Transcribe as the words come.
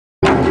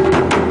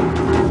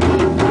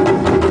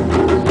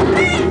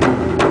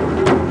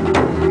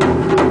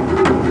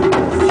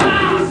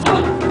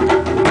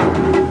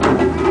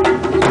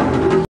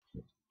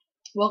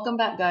Welcome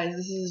back, guys.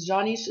 This is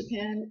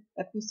JoneatsJapan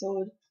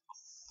episode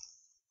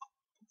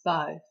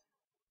 5.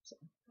 So,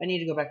 I need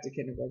to go back to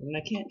kindergarten.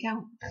 I can't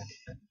count.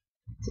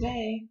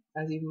 Today,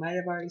 as you might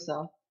have already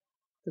saw,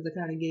 because I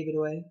kind of gave it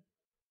away,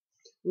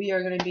 we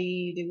are going to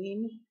be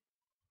doing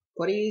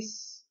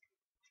Cordis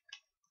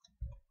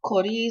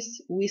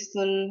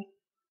Whistle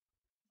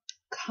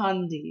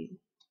Candy.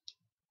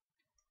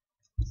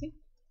 See?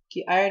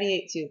 Okay, I already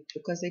ate 2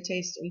 because they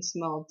taste and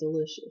smell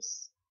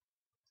delicious.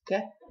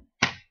 Okay?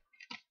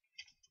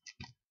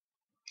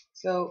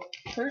 So,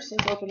 first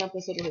let's open up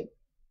this little hood.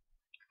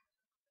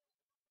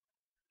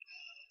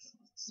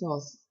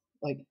 Smells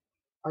like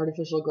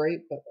artificial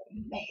grape, but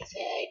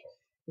amazing.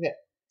 Okay,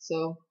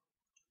 so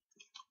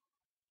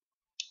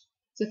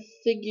it's a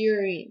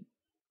figurine.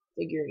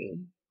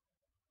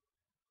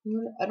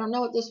 I don't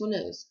know what this one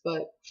is,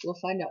 but we'll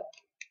find out.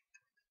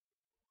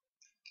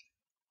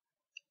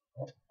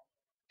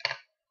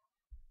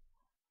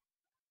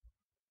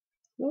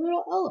 A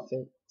little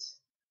elephant.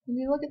 Can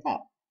you look at that?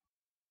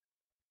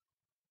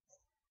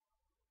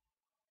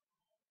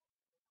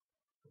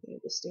 Okay,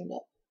 just stand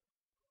up.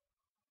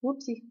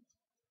 Whoopsie.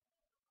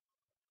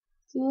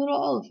 It's a little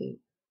elephant.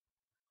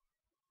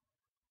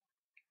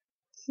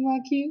 Isn't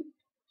that cute?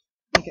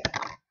 Okay.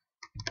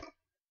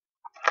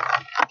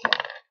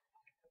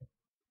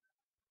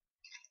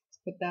 Let's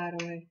put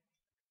that away.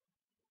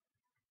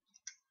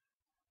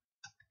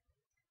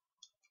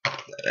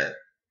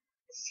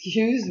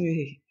 Excuse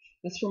me.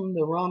 That's from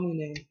the ramen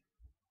name.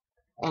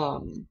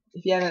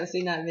 If you haven't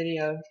seen that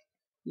video,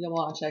 you'll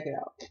want to check it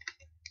out.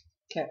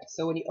 Okay,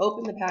 so when you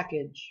open the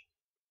package,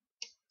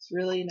 it's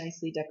really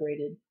nicely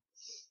decorated.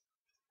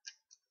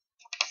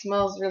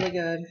 Smells really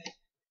good.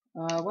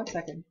 1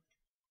 second.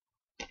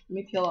 Let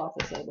me peel off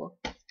this label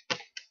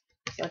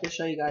so I can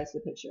show you guys the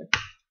picture.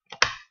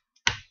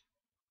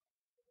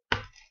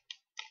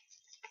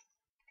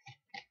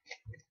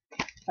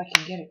 If I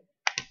can get it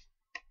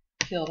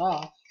peeled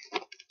off.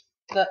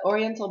 The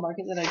Oriental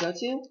market that I go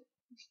to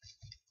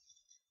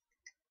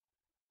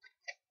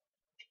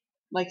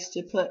likes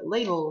to put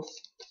labels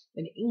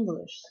in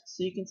English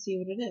so you can see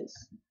what it is.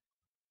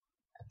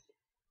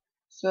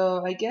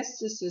 So I guess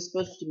this is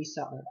supposed to be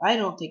sour. I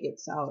don't think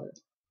it's sour.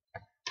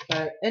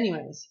 But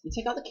anyways, you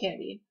take out the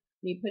candy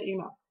and you put it in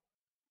your mouth.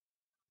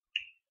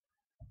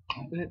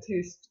 And it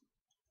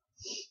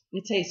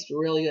tastes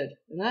really good.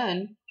 And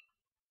then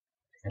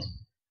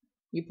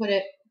you put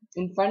it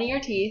in front of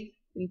your teeth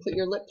and put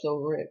your lips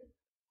over it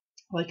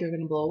like you're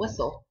gonna blow a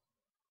whistle.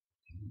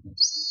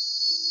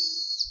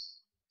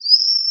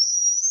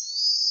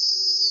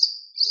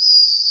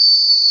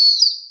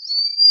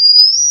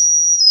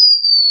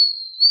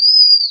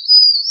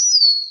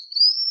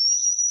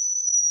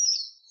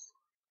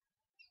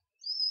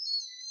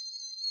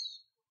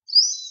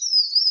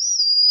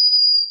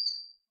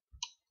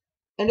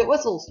 And it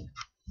whistles.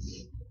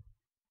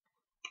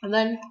 And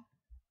then,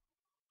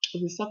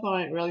 if you suck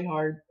on it really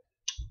hard,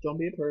 don't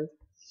be a perv.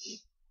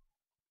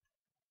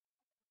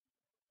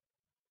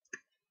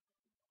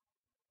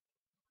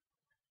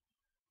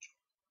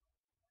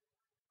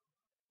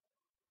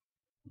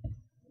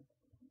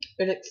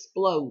 It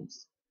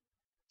explodes.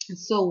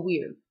 It's so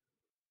weird.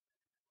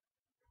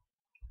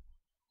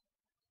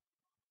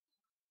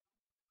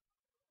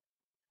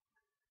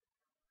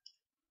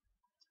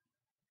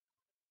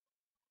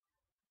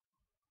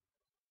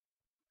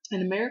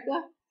 In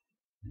America,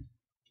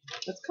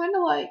 it's kind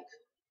of like,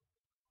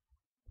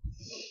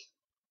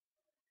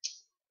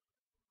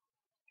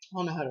 I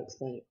don't know how to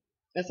explain it.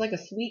 It's like a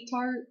sweet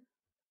tart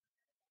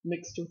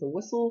mixed with a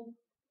whistle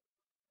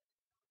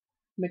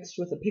mixed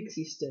with a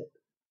pixie stick.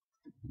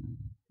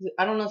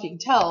 I don't know if you can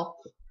tell,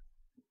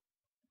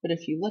 but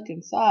if you look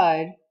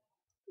inside,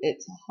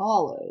 it's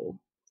hollow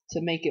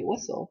to make it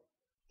whistle.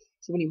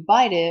 So when you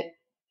bite it,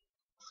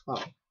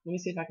 let me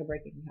see if I can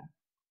break it in half.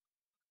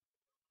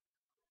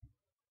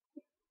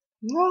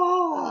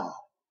 Ah!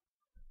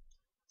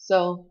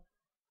 So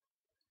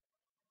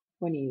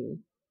when you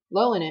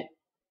blow in it,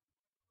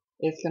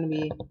 it's going to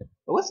be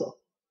a whistle.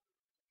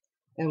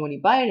 And when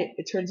you bite it,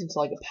 it turns into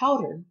like a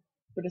powder,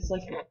 but it's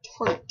like a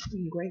tart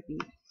and grapey.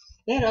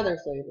 They had other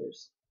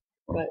flavors,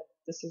 but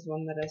this is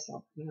one that I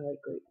saw and I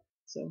like grape.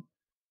 So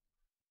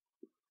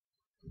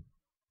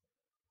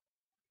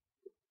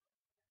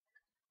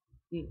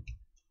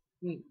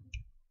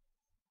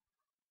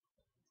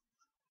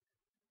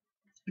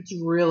it's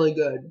really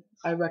good.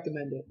 I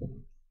recommend it.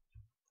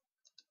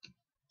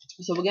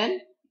 So again,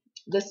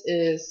 this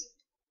is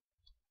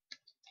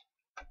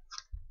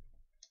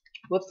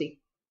whoopsie.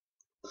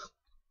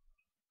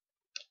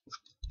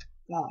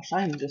 Gosh,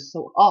 I am just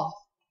so off.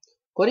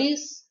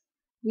 Cordis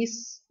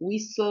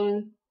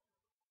Whistle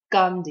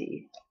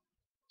Candy.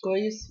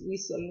 Cordis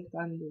Whistle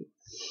Candy.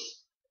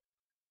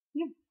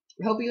 Yeah.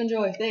 I hope you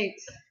enjoy.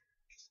 Thanks.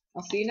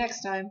 I'll see you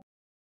next time.